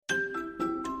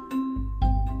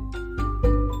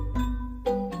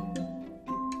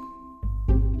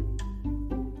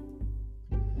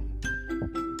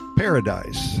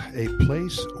Paradise, a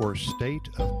place or state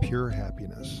of pure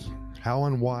happiness. How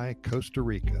and why Costa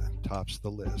Rica tops the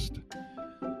list.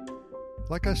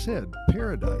 Like I said,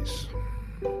 paradise.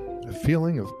 A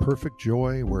feeling of perfect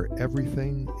joy where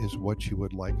everything is what you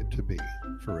would like it to be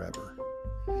forever.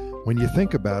 When you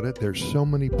think about it, there's so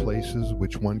many places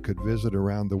which one could visit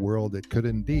around the world that could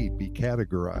indeed be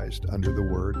categorized under the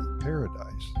word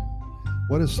paradise.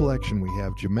 What a selection we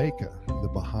have: Jamaica, the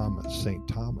Bahamas, St.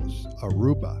 Thomas,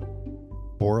 Aruba,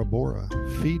 Bora Bora,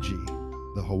 Fiji,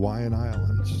 the Hawaiian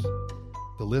Islands.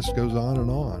 The list goes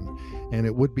on, and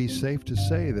it would be safe to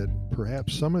say that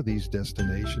perhaps some of these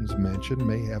destinations mentioned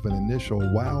may have an initial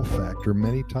wow factor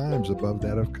many times above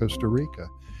that of Costa Rica.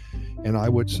 And I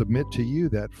would submit to you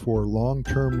that for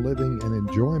long-term living and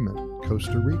enjoyment,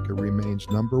 Costa Rica remains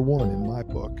number one in my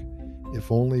book,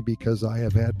 if only because I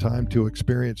have had time to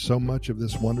experience so much of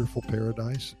this wonderful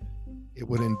paradise. It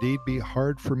would indeed be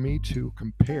hard for me to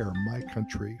compare my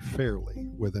country fairly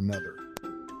with another.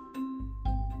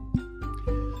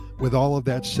 With all of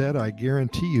that said, I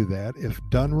guarantee you that, if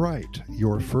done right,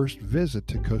 your first visit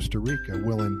to Costa Rica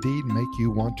will indeed make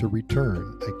you want to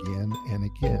return again and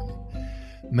again.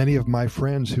 Many of my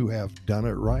friends who have done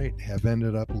it right have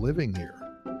ended up living here.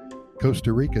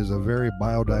 Costa Rica is a very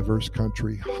biodiverse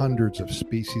country, hundreds of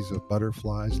species of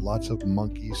butterflies, lots of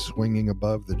monkeys swinging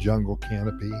above the jungle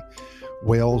canopy,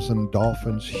 whales and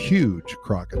dolphins, huge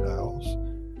crocodiles,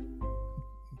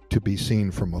 to be seen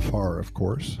from afar, of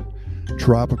course.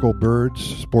 Tropical birds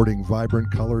sporting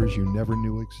vibrant colors you never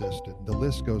knew existed. The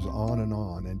list goes on,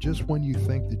 and just when you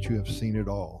think that you have seen it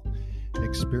all,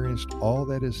 experienced all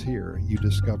that is here, you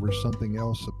discover something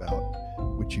else about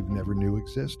which you've never knew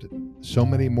existed. So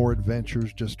many more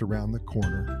adventures just around the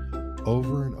corner.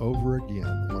 Over and over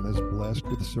again, one is blessed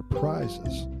with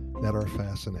surprises that are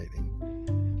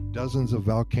fascinating. Dozens of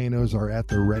volcanoes are at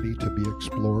the ready to be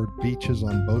explored, beaches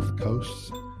on both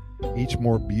coasts, each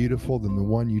more beautiful than the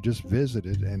one you just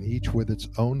visited, and each with its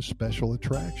own special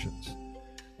attractions.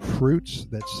 Fruits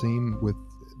that scream with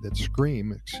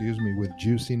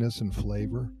juiciness and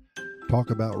flavor.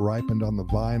 Talk about ripened on the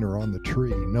vine or on the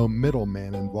tree. No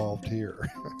middleman involved here.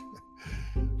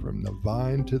 From the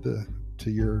vine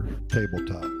to your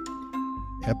tabletop.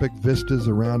 Epic vistas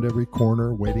around every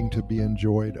corner waiting to be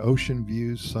enjoyed. Ocean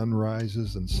views,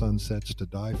 sunrises and sunsets to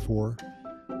die for.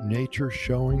 Nature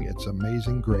showing its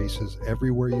amazing graces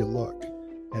everywhere you look.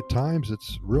 At times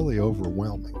it's really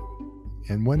overwhelming.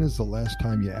 And when is the last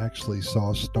time you actually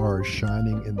saw stars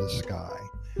shining in the sky?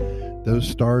 Those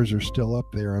stars are still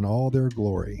up there in all their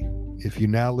glory. If you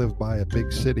now live by a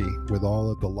big city with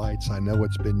all of the lights, I know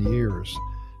it's been years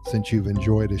since you've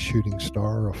enjoyed a shooting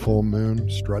star, a full moon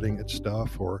strutting its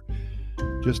stuff, or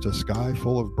just a sky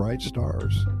full of bright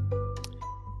stars.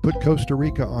 Put Costa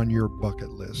Rica on your bucket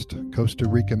list. Costa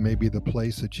Rica may be the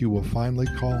place that you will finally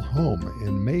call home,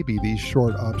 and maybe these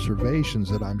short observations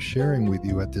that I'm sharing with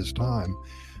you at this time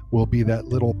will be that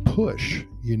little push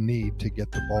you need to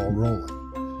get the ball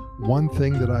rolling. One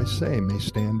thing that I say may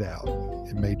stand out.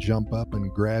 It may jump up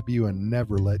and grab you and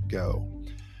never let go.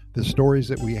 The stories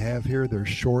that we have here, they're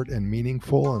short and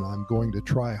meaningful, and I'm going to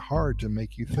try hard to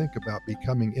make you think about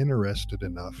becoming interested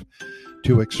enough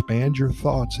to expand your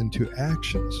thoughts into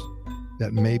actions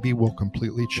that maybe will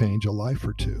completely change a life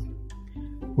or two.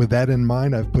 With that in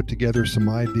mind, I've put together some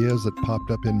ideas that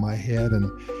popped up in my head,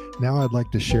 and now I'd like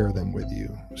to share them with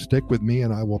you. Stick with me,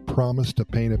 and I will promise to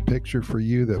paint a picture for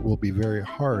you that will be very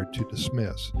hard to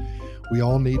dismiss. We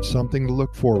all need something to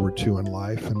look forward to in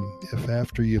life, and if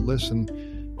after you listen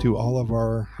to all of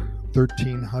our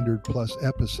 1,300 plus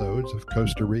episodes of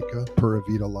Costa Rica Pura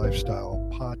Vida Lifestyle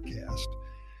podcast,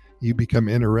 you become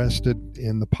interested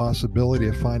in the possibility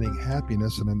of finding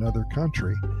happiness in another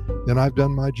country, then I've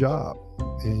done my job.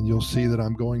 And you'll see that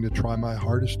I'm going to try my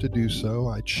hardest to do so.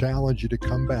 I challenge you to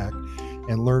come back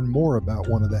and learn more about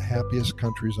one of the happiest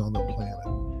countries on the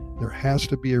planet. There has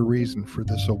to be a reason for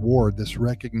this award, this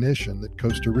recognition that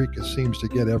Costa Rica seems to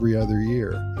get every other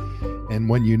year. And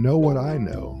when you know what I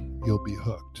know, you'll be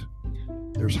hooked.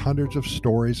 There's hundreds of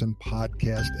stories and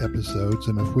podcast episodes,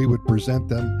 and if we would present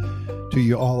them to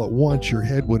you all at once, your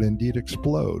head would indeed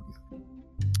explode.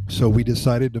 So we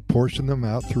decided to portion them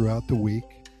out throughout the week,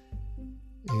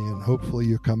 and hopefully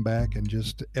you come back and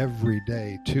just every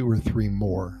day, 2 or 3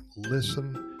 more,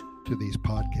 listen to these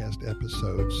podcast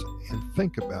episodes and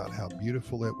think about how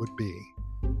beautiful it would be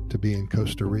to be in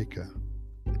Costa Rica.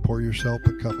 Pour yourself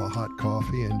a cup of hot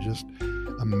coffee and just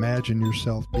imagine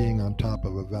yourself being on top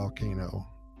of a volcano,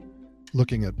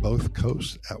 looking at both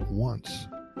coasts at once.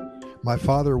 My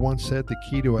father once said the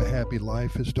key to a happy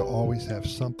life is to always have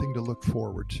something to look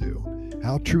forward to.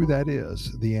 How true that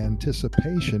is. The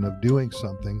anticipation of doing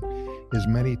something is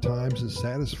many times as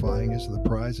satisfying as the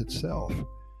prize itself.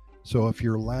 So if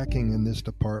you're lacking in this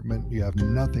department, you have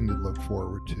nothing to look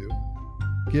forward to.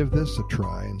 Give this a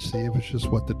try and see if it's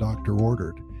just what the doctor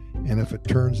ordered. And if it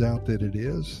turns out that it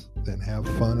is, then have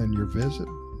fun in your visit.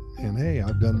 And hey,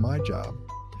 I've done my job.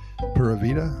 Pura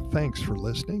Vida, thanks for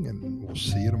listening, and we'll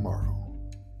see you tomorrow.